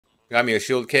Got me a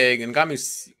shield keg and got me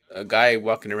a guy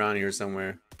walking around here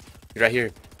somewhere. He's right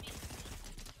here.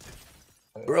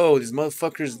 Bro, these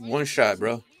motherfuckers one shot,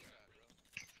 bro. Bro,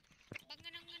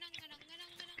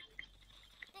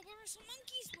 where are some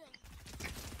monkeys, bro?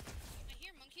 I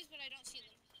hear monkeys, but I don't see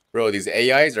them. Bro, these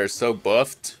AIs are so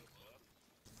buffed.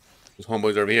 These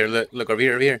homeboys over here. Look over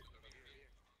here, over here.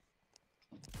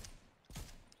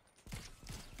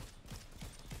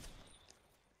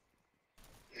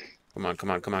 Come on,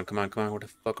 come on, come on, come on, come on. Where the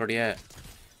fuck are they at?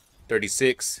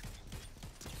 36.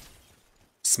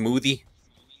 Smoothie.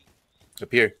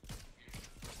 Up here.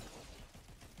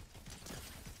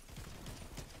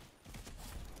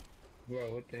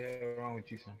 Bro, what the hell wrong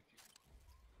with you, son?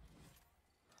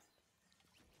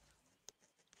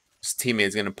 His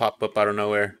teammate's gonna pop up out of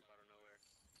nowhere.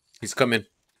 He's coming.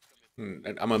 I'm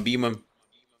gonna beam him.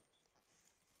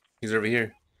 He's over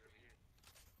here.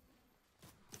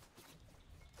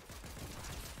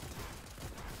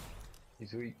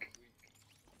 He's weak.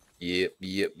 Yep.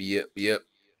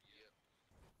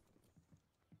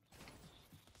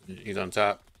 He's on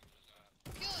top.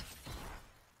 Kill it.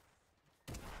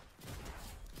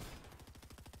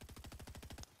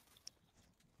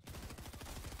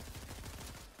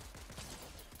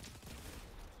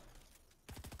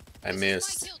 I missed.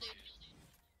 This is my kill,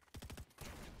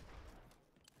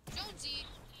 dude. Jonesy.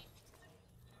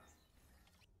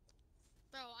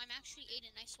 Bro, I'm actually Aiden,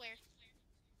 I swear.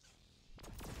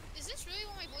 Is this really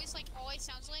what my voice like always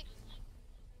sounds like?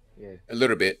 Yeah. A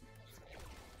little bit.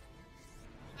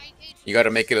 Aiden. You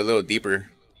gotta make it a little deeper.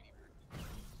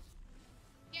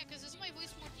 Yeah, because is my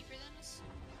voice more deeper than this?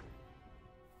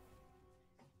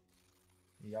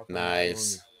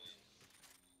 Nice.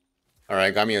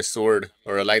 Alright, got me a sword.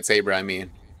 Or a lightsaber, I mean.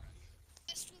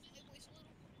 Let's do my voice a little.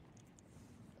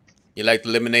 You like the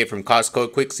lemonade from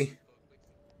Costco, Quixie?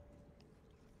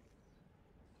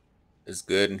 It's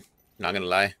good. Not gonna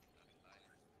lie.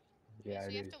 Yeah, So I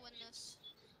we have did. to win this.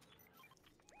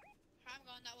 I'm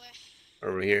going that way.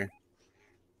 Over here.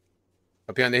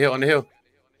 Up here on the hill, on the hill.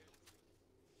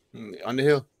 On the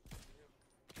hill.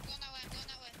 I'm going that way, I'm going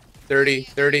that way. 30, Yeah.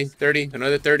 30, 30.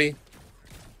 Another 30.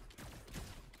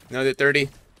 Another 30.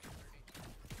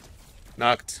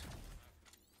 Knocked.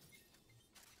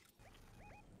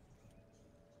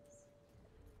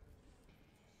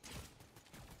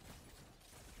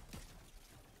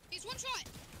 He's one shot.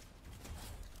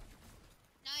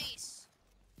 Nice.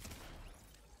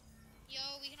 Yo,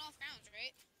 we can off rounds,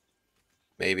 right?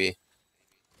 Maybe.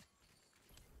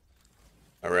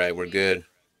 Alright, we're good.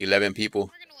 11 people.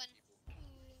 We're gonna win.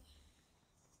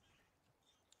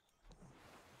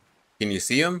 Can you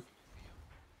see them?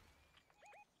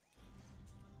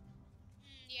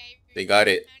 Yeah, They got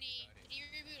it. did you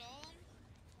reboot all of them?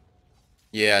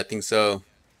 Yeah, I think so.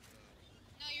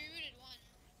 No, you rebooted one.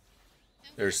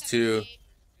 Then There's 2. 78.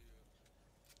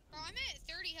 Bro, I'm at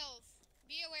 30 health.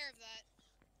 Be aware of that.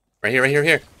 Right here, right here, right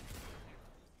here.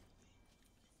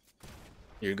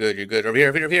 You're good, you're good. Over here,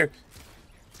 over here, over here.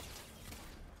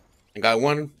 I got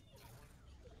one.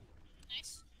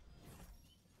 Nice.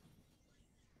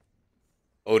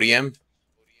 ODM.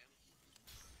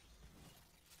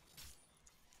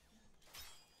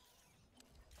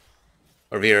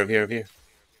 Over here, over here, over here.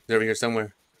 He's over here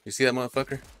somewhere. You see that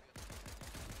motherfucker?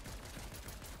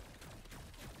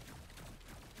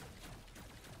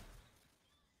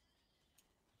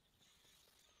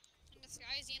 In the sky?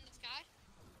 Is he in the sky?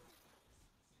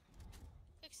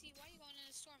 Pixie, why are you going in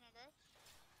the storm, my bro?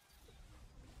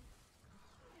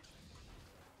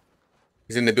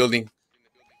 He's in the building.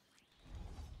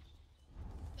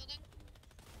 Building?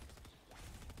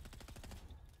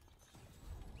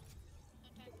 No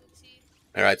time, Pixie.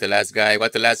 Alright, the last guy.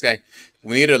 What the last guy?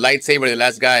 We need a lightsaber, the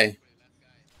last guy.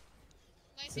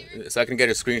 Lightsaber? So I can get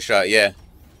a screenshot, yeah.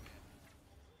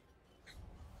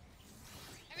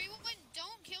 Everyone,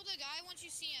 don't kill the guy once you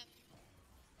see him.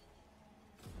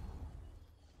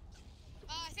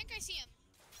 I think I see him.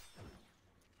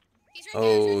 He's right there.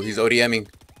 Oh, Right he's there. ODMing.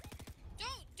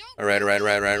 Don't. Alright, alright,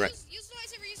 alright, alright, alright. Use the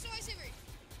lightsaber, use the lightsaber.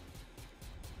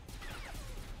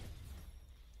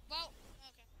 Well,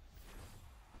 okay.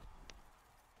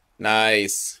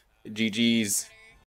 Nice. GG's. Better.